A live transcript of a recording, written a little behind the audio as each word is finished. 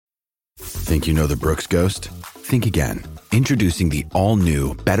Think you know the Brooks Ghost? Think again. Introducing the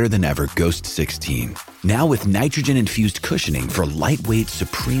all-new, better-than-ever Ghost 16. Now with nitrogen-infused cushioning for lightweight,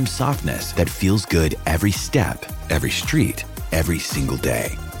 supreme softness that feels good every step, every street, every single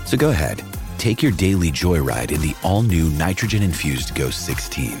day. So go ahead, take your daily joyride in the all-new nitrogen-infused Ghost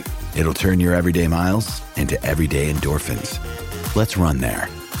 16. It'll turn your everyday miles into everyday endorphins. Let's run there.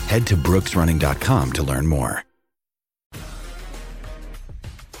 Head to brooksrunning.com to learn more.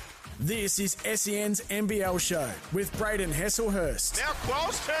 This is SEN's NBL show with Brayden Heslehurst. Now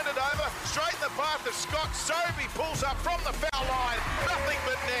Qualls turned it over, straight in the path of Scott. Sobey pulls up from the foul line, nothing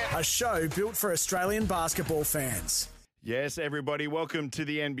but net. A show built for Australian basketball fans. Yes, everybody, welcome to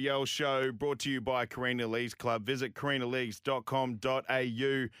the NBL show, brought to you by Carina Leagues Club. Visit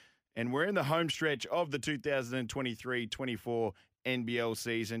carinaleagues.com.au, and we're in the home stretch of the 2023-24 NBL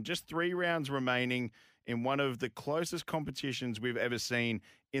season. Just 3 rounds remaining in one of the closest competitions we've ever seen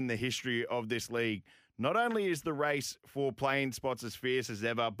in the history of this league. Not only is the race for playing spots as fierce as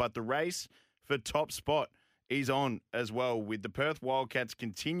ever, but the race for top spot is on as well, with the Perth Wildcats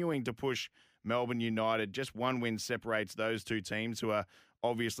continuing to push Melbourne United. Just one win separates those two teams, who are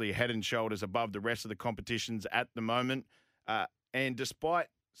obviously head and shoulders above the rest of the competitions at the moment. And despite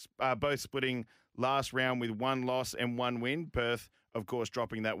both splitting last round with 1 loss and 1 win, Perth, of course,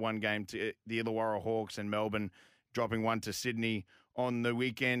 dropping that 1 game to the Illawarra Hawks, and Melbourne dropping 1 to Sydney on the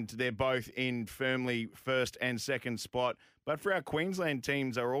weekend. They're both in firmly first and second spot. But for our Queensland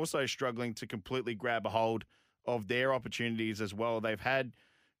teams, they're also struggling to completely grab a hold of their opportunities as well. They've had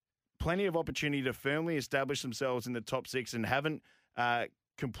plenty of opportunity to firmly establish themselves in the top 6 and haven't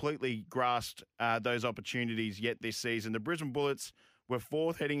completely grasped those opportunities yet this season. The Brisbane Bullets were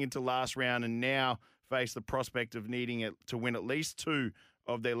 4th heading into last round and now face the prospect of needing it to win at least 2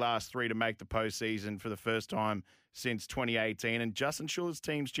 of their last 3 to make the postseason for the first time since 2018. And Justin Schuller's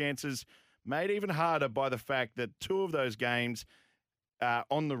team's chances made even harder by the fact that 2 of those games are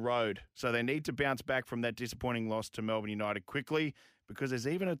on the road. So they need to bounce back from that disappointing loss to Melbourne United quickly, because there's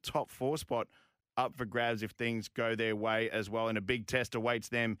even a top 4 spot up for grabs if things go their way as well. And a big test awaits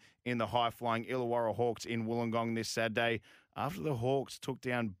them in the high-flying Illawarra Hawks in Wollongong this Saturday, after the Hawks took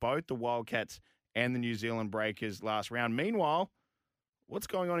down both the Wildcats and the New Zealand Breakers last round. Meanwhile, what's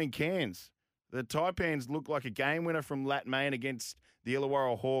going on in Cairns? The Taipans look like a game winner from Latmain against the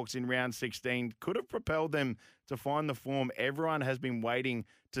Illawarra Hawks in round 16. Could have propelled them to find the form everyone has been waiting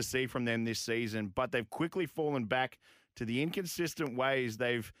to see from them this season, but they've quickly fallen back to the inconsistent ways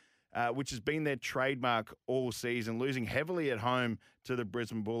which has been their trademark all season, losing heavily at home to the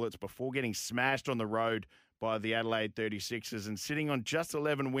Brisbane Bullets before getting smashed on the road by the Adelaide 36ers and sitting on just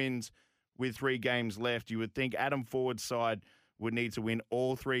 11 wins with 3 games left. You would think Adam Ford's side would need to win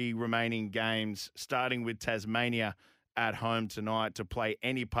all 3 remaining games, starting with Tasmania at home tonight, to play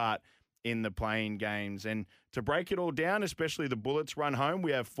any part in the playing games. And to break it all down, especially the Bullets run home,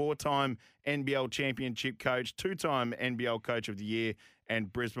 we have 4-time NBL championship coach, 2-time NBL coach of the year,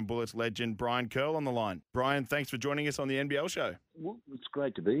 and Brisbane Bullets legend Brian Kerle on the line. Brian, thanks for joining us on the NBL show. Well, it's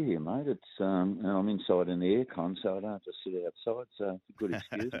great to be here, mate. It's I'm inside in the aircon, so I don't have to sit outside, so it's a good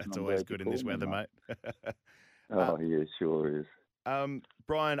excuse. It's always good in this weather, mate. Oh, yeah, sure is.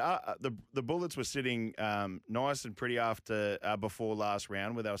 Brian, the Bullets were sitting nice and pretty after before last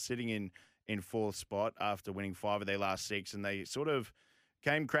round, where they were sitting in 4th spot after winning 5 of their last 6, and they sort of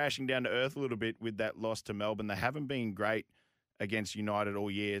came crashing down to earth a little bit with that loss to Melbourne. They haven't been great against United all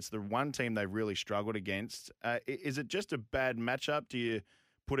year. It's the one team they've really struggled against. Is it just a bad matchup? Do you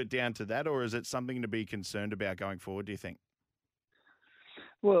put it down to that, or is it something to be concerned about going forward, do you think?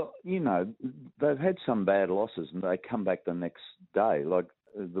 Well, they've had some bad losses and they come back the next day. Like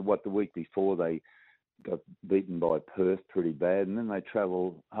the week before they got beaten by Perth pretty bad, and then they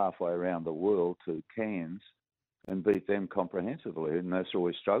travel halfway around the world to Cairns and beat them comprehensively, and they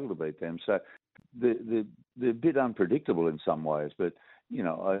always struggle to beat them. So they're a bit unpredictable in some ways, but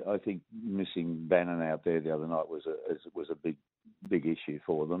I think missing Bannon out there the other night was a big issue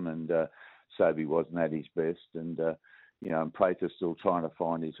for them, and Sobey wasn't at his best, and and Prater's still trying to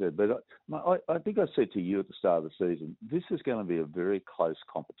find his head. But I think I said to you at the start of the season, this is going to be a very close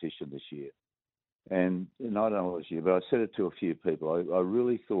competition this year. And I don't know this year, but I said it to a few people. I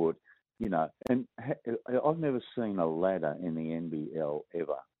really thought, and I've never seen a ladder in the NBL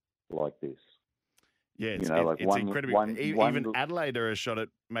ever like this. Yeah, it's incredible. Even Adelaide are a shot at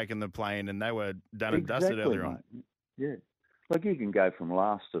making the play-in, and they were done and dusted earlier on. Yeah. Like you can go from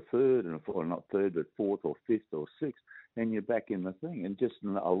last to third, or not third, but 4th or 5th or 6th, and you're back in the thing. And just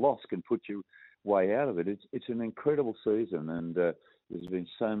a loss can put you way out of it. It's an incredible season, and there's been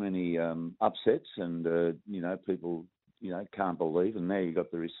so many upsets, and people can't believe. And now you've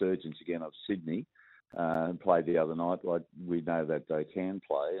got the resurgence again of Sydney, played the other night. Like we know that they can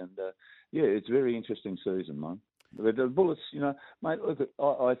play. And, it's a very interesting season, man. But the Bullets, mate, look,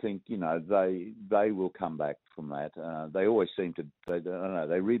 I think, they will come back from that. They always seem to,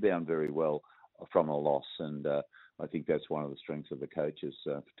 they rebound very well from a loss. And I think that's one of the strengths of the coaches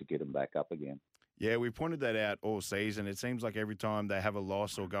to get them back up again. Yeah, we pointed that out all season. It seems like every time they have a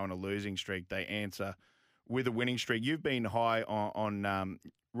loss or go on a losing streak, they answer with a winning streak. You've been high on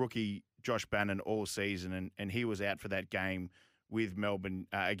rookie Josh Bannon all season, and he was out for that game with Melbourne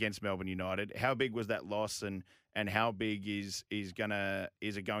against Melbourne United. How big was that loss, and how big is it going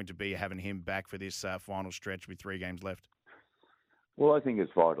to be having him back for this final stretch with 3 games left? Well, I think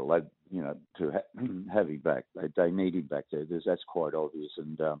it's vital. To have him back, they need him back there. That's quite obvious.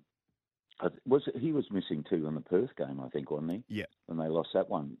 And he was missing too in the Perth game, I think, wasn't he? Yeah. When they lost that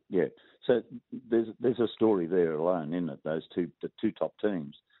one. Yeah. So there's a story there alone, isn't it? The two top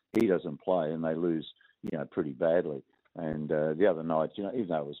teams. He doesn't play, and they lose, pretty badly. And the other night, even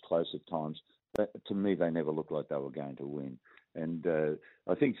though it was close at times, to me, they never looked like they were going to win. And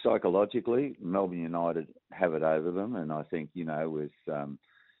I think psychologically, Melbourne United have it over them. And I think, with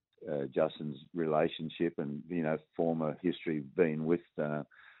Justin's relationship and, former history being with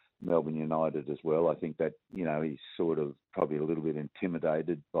Melbourne United as well, I think that, he's sort of probably a little bit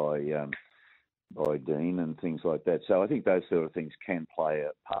intimidated by Dean and things like that. So I think those sort of things can play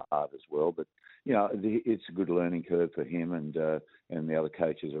a part as well. But, it's a good learning curve for him and the other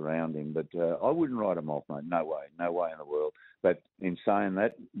coaches around him. But I wouldn't write him off, mate. No way in the world. But in saying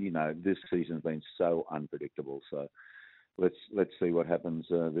that, this season's been so unpredictable. So let's see what happens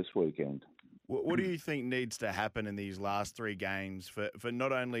this weekend. What do you think needs to happen in these last 3 games for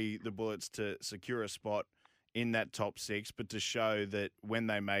not only the Bullets to secure a spot in that top 6, but to show that when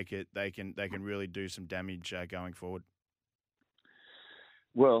they make it, they can really do some damage going forward?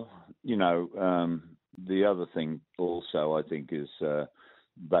 Well, the other thing also I think is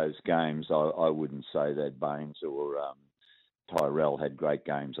those games. I wouldn't say that Baines or Tyrell had great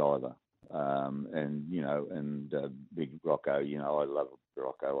games either. And Big Rocco, I love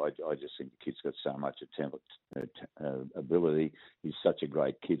Rocco. I just think the kid's got so much ability. He's such a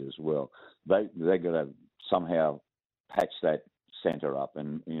great kid as well. They got to somehow patch that centre up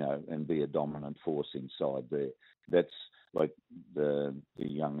and be a dominant force inside there. That's like the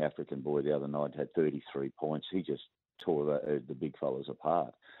young African boy the other night had 33 points. He just tore the big fellas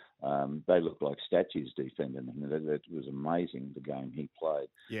apart. They looked like statues defending him. That was amazing, the game he played.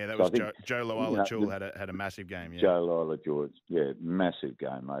 Yeah, that was Joe Loala-Chul had a massive game. Yeah. Joe Loala-Chul, massive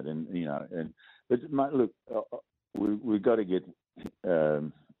game, mate. And but mate, look, we've got to get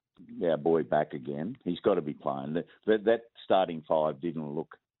our boy back again. He's got to be playing. That starting 5 didn't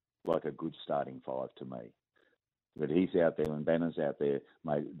look like a good starting 5 to me. But he's out there and Banner's out there,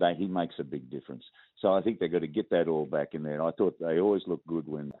 mate. He makes a big difference. So I think they've got to get that all back in there. And I thought they always look good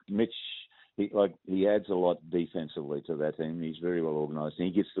when Mitch, he adds a lot defensively to that team. He's very well organised and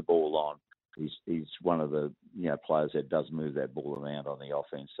he gets the ball on. He's one of the players that does move that ball around on the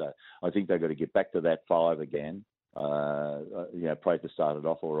offense. So I think they've got to get back to that 5 again. Prater started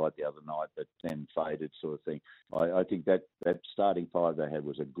off all right the other night, but then faded sort of thing. I think that starting 5 they had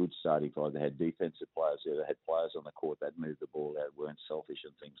was a good starting 5. They had defensive players there. They had players on the court that moved the ball out, weren't selfish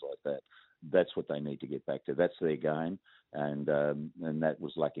and things like that. That's what they need to get back to. That's their game, and that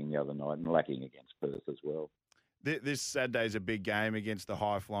was lacking the other night and lacking against Perth as well. This Saturday is a big game against the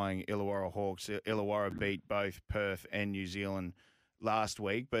high-flying Illawarra Hawks. Illawarra beat both Perth and New Zealand last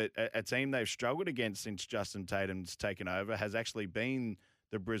week, but a team they've struggled against since Justin Tatum's taken over has actually been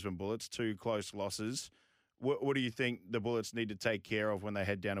the Brisbane Bullets. 2 close losses. What do you think the Bullets need to take care of when they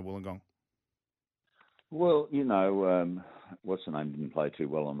head down to Wollongong? Well, what's the name didn't play too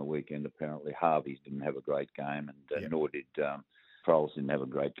well on the weekend. Apparently, Harvey's didn't have a great game, and nor did Proles didn't have a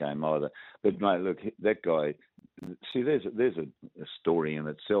great game either. But mate, look, that guy. See, there's a story in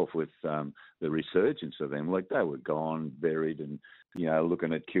itself with the resurgence of them. Like they were gone, buried, and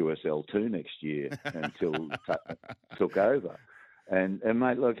looking at QSL2 next year until took over. And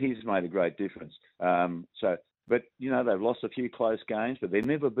mate, look, he's made a great difference. But they've lost a few close games, but they're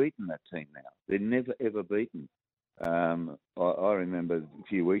never beaten that team now. They're never ever beaten. I remember a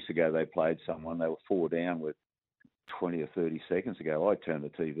few weeks ago they played someone. They were 4 down with 20 or 30 seconds ago. I turned the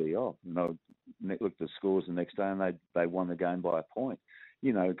TV off and I looked at the scores the next day, and they won the game by a point.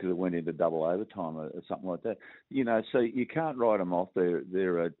 Because it went into double overtime or something like that. So you can't write them off.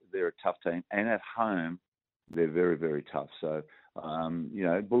 They're a tough team, and at home they're very, very tough. So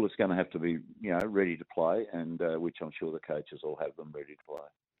Bullet's going to have to be ready to play, and which I'm sure the coaches will have them ready to play.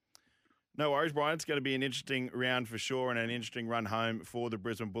 No worries, Brian. It's going to be an interesting round for sure and an interesting run home for the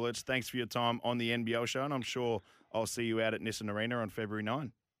Brisbane Bullets. Thanks for your time on the NBL show, and I'm sure I'll see you out at Nissan Arena on February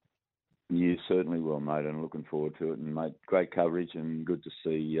 9. You certainly will, mate, and looking forward to it. And, mate, great coverage and good to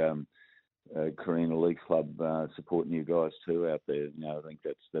see Carina League Club supporting you guys too out there. I think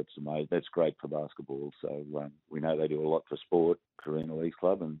that's amazing. That's great for basketball. So we know they do a lot for sport, Carina League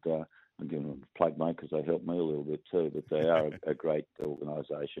Club, and I'm giving them a plug, mate, because they help me a little bit too. But they are a great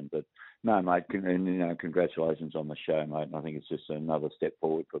organisation. But no, mate, congratulations on the show, mate. And I think it's just another step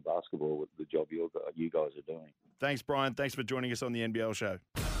forward for basketball with the job you guys are doing. Thanks, Brian. Thanks for joining us on the NBL show.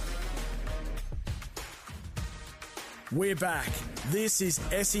 We're back. This is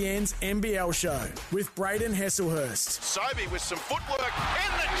SEN's NBL show with Brayden Heslehurst. Sobey with some footwork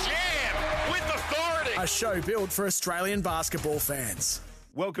and the jam with authority. A show built for Australian basketball fans.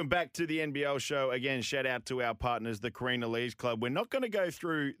 Welcome back to the NBL show. Again, shout out to our partners, the Carina League Club. We're not going to go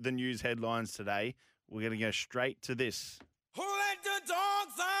through the news headlines today. We're going to go straight to this. Who let the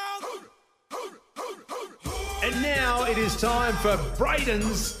dogs out? And now it is time for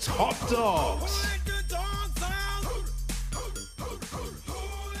Brayden's Top Dogs.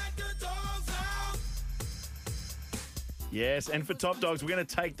 Yes, and for Top Dogs, we're going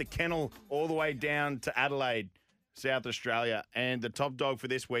to take the kennel all the way down to Adelaide, South Australia. And the top dog for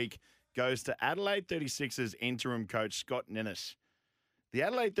this week goes to Adelaide 36ers interim coach Scott Ninnis. The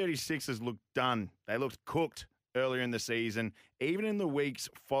Adelaide 36ers looked done. They looked cooked earlier in the season, even in the weeks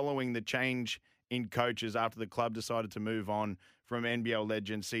following the change in coaches after the club decided to move on from NBL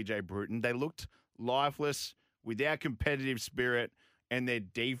legend CJ Bruton. They looked lifeless, without competitive spirit, and their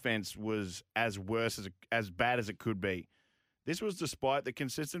defense was as bad as it could be. This was despite the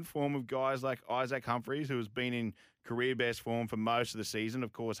consistent form of guys like Isaac Humphries, who has been in career best form for most of the season,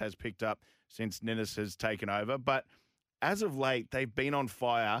 of course, has picked up since Ninnis has taken over. But as of late, they've been on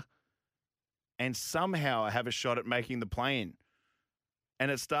fire and somehow have a shot at making the play-in. And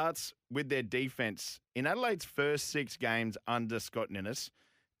it starts with their defense. In Adelaide's first 6 games under Scott Ninnis,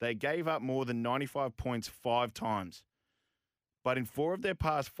 they gave up more than 95 points 5 times. But in 4 of their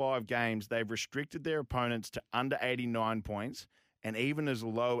past 5 games, they've restricted their opponents to under 89 points and even as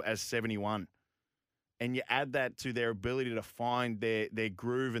low as 71. And you add that to their ability to find their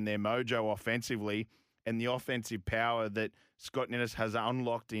groove and their mojo offensively and the offensive power that Scott Ninnis has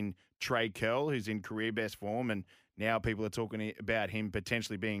unlocked in Kerle, who's in career best form, and now people are talking about him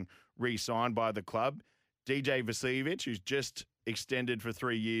potentially being re-signed by the club. DJ Vasiljevic, who's just extended for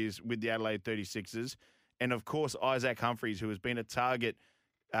 3 years with the Adelaide 36ers. And, of course, Isaac Humphries, who has been a target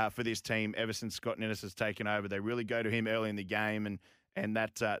for this team ever since Scott Ninnis has taken over. They really go to him early in the game, and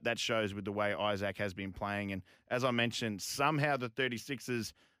that shows with the way Isaac has been playing. And as I mentioned, somehow the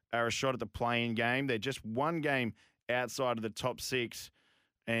 36ers are a shot at the play-in game. They're just one game outside of the top 6.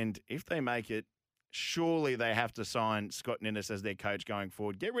 And if they make it, surely they have to sign Scott Ninnis as their coach going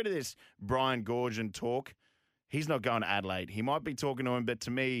forward. Get rid of this Brian Goorjian talk. He's not going to Adelaide. He might be talking to him, but to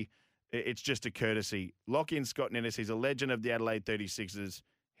me, it's just a courtesy. Lock in Scott Ninnis. He's a legend of the Adelaide 36ers.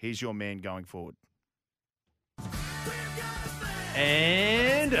 He's your man going forward.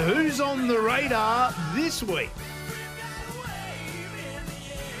 And who's on the radar this week?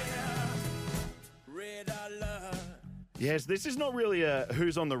 Yes, this is not really a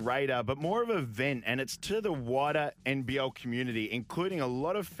who's on the radar, but more of an event, and it's to the wider NBL community, including a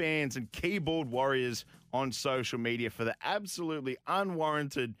lot of fans and keyboard warriors on social media for the absolutely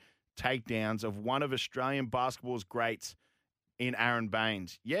unwarranted takedowns of one of Australian basketball's greats in Aaron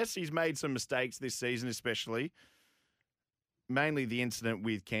Baines. Yes, he's made some mistakes this season, especially. Mainly the incident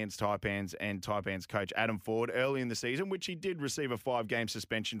with Cairns Taipans and Taipans coach Adam Ford early in the season, which he did receive a 5-game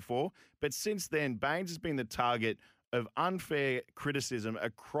suspension for. But since then, Baines has been the target of unfair criticism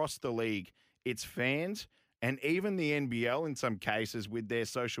across the league, its fans, and even the NBL in some cases with their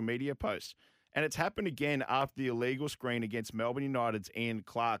social media posts. And it's happened again after the illegal screen against Melbourne United's Ian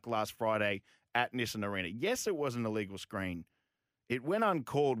Clark last Friday at Nissan Arena. Yes, it was an illegal screen. It went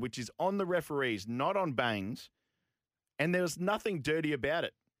uncalled, which is on the referees, not on Baines, and there was nothing dirty about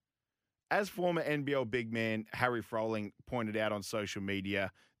it. As former NBL big man Harry Froling pointed out on social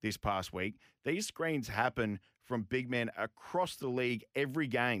media this past week, these screens happen from big men across the league every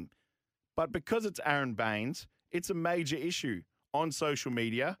game. But because it's Aaron Baines, it's a major issue on social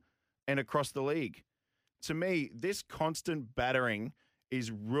media and across the league. To me, this constant battering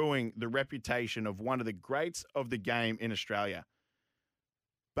is ruining the reputation of one of the greats of the game in Australia.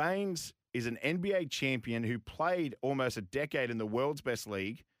 Baines is an NBA champion who played almost a decade in the world's best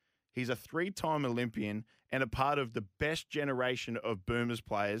league. He's a 3-time Olympian and a part of the best generation of Boomers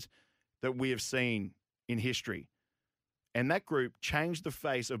players that we have seen in history. And that group changed the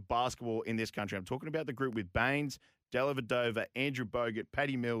face of basketball in this country. I'm talking about the group with Baines, Dellavedova, Andrew Bogut,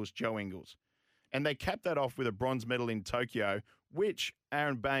 Paddy Mills, Joe Ingles. And they capped that off with a bronze medal in Tokyo, which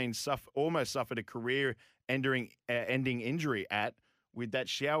Aaron Baines almost suffered a career-ending injury at with that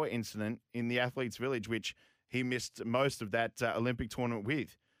shower incident in the Athletes' Village, which he missed most of that Olympic tournament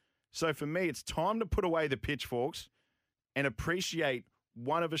with. So for me, it's time to put away the pitchforks and appreciate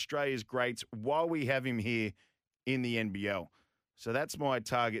one of Australia's greats while we have him here in the NBL. So that's my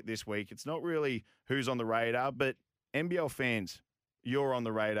target this week. It's not really who's on the radar, but NBL fans, you're on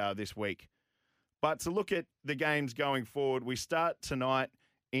the radar this week. But to look at the games going forward, we start tonight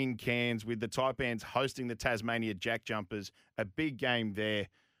in Cairns with the Taipans hosting the Tasmania Jack Jumpers, a big game there,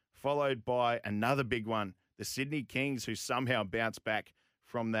 followed by another big one, the Sydney Kings, who somehow bounced back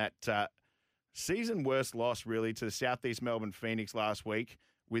from that season worst loss, really, to the Southeast Melbourne Phoenix last week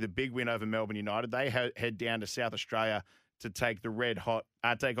with a big win over Melbourne United. They head down to South Australia to take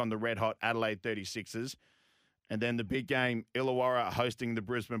on the red hot Adelaide 36ers. And then the big game, Illawarra hosting the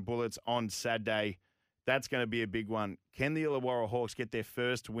Brisbane Bullets on Saturday. That's going to be a big one. Can the Illawarra Hawks get their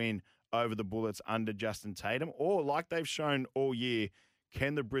first win over the Bullets under Justin Tatum? Or, like they've shown all year,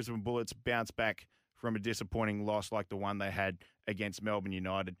 can the Brisbane Bullets bounce back from a disappointing loss like the one they had against Melbourne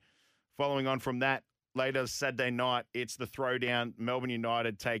United? Following on from that, later Saturday night, it's the throwdown. Melbourne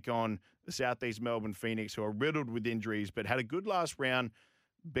United take on the Southeast Melbourne Phoenix, who are riddled with injuries, but had a good last round,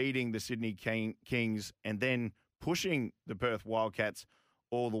 beating the Sydney Kings and then pushing the Perth Wildcats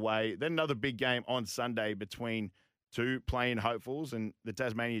all the way. Then another big game on Sunday between two playing hopefuls and the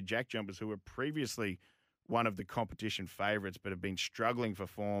Tasmania Jack Jumpers, who were previously one of the competition favourites but have been struggling for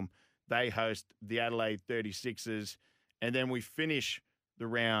form. They host the Adelaide 36ers. And then we finish the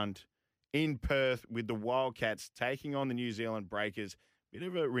round in Perth with the Wildcats taking on the New Zealand Breakers. Bit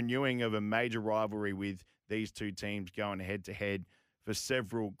of a renewing of a major rivalry with these two teams going head-to-head for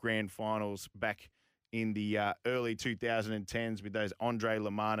several grand finals back in the early 2010s with those Andre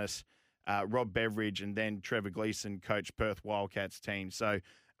Lamanis, Rob Beveridge, and then Trevor Gleeson coached Perth Wildcats team. So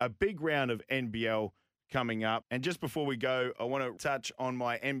a big round of NBL coming up. And just before we go, I want to touch on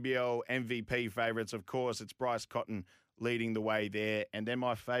my NBL MVP favourites. Of course, it's Bryce Cotton leading the way there. And then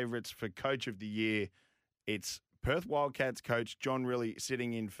my favourites for Coach of the Year, it's Perth Wildcats coach John Riley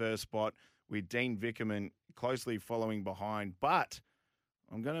sitting in first spot with Dean Vickerman closely following behind. But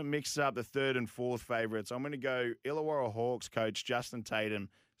I'm going to mix up the third and fourth favourites. I'm going to go Illawarra Hawks coach Justin Tatum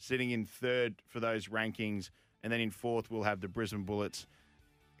sitting in third for those rankings. And then in fourth, we'll have the Brisbane Bullets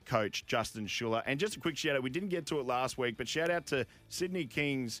coach Justin Schuller. And just a quick shout out, we didn't get to it last week, but shout out to Sydney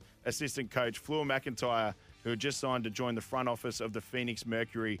Kings assistant coach Fleur McIntyre, who had just signed to join the front office of the Phoenix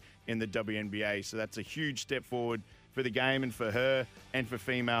Mercury in the WNBA. So that's a huge step forward for the game and for her and for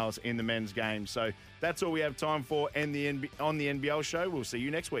females in the men's game. So that's all we have time for on the NBL show. We'll see you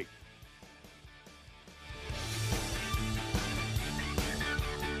next week.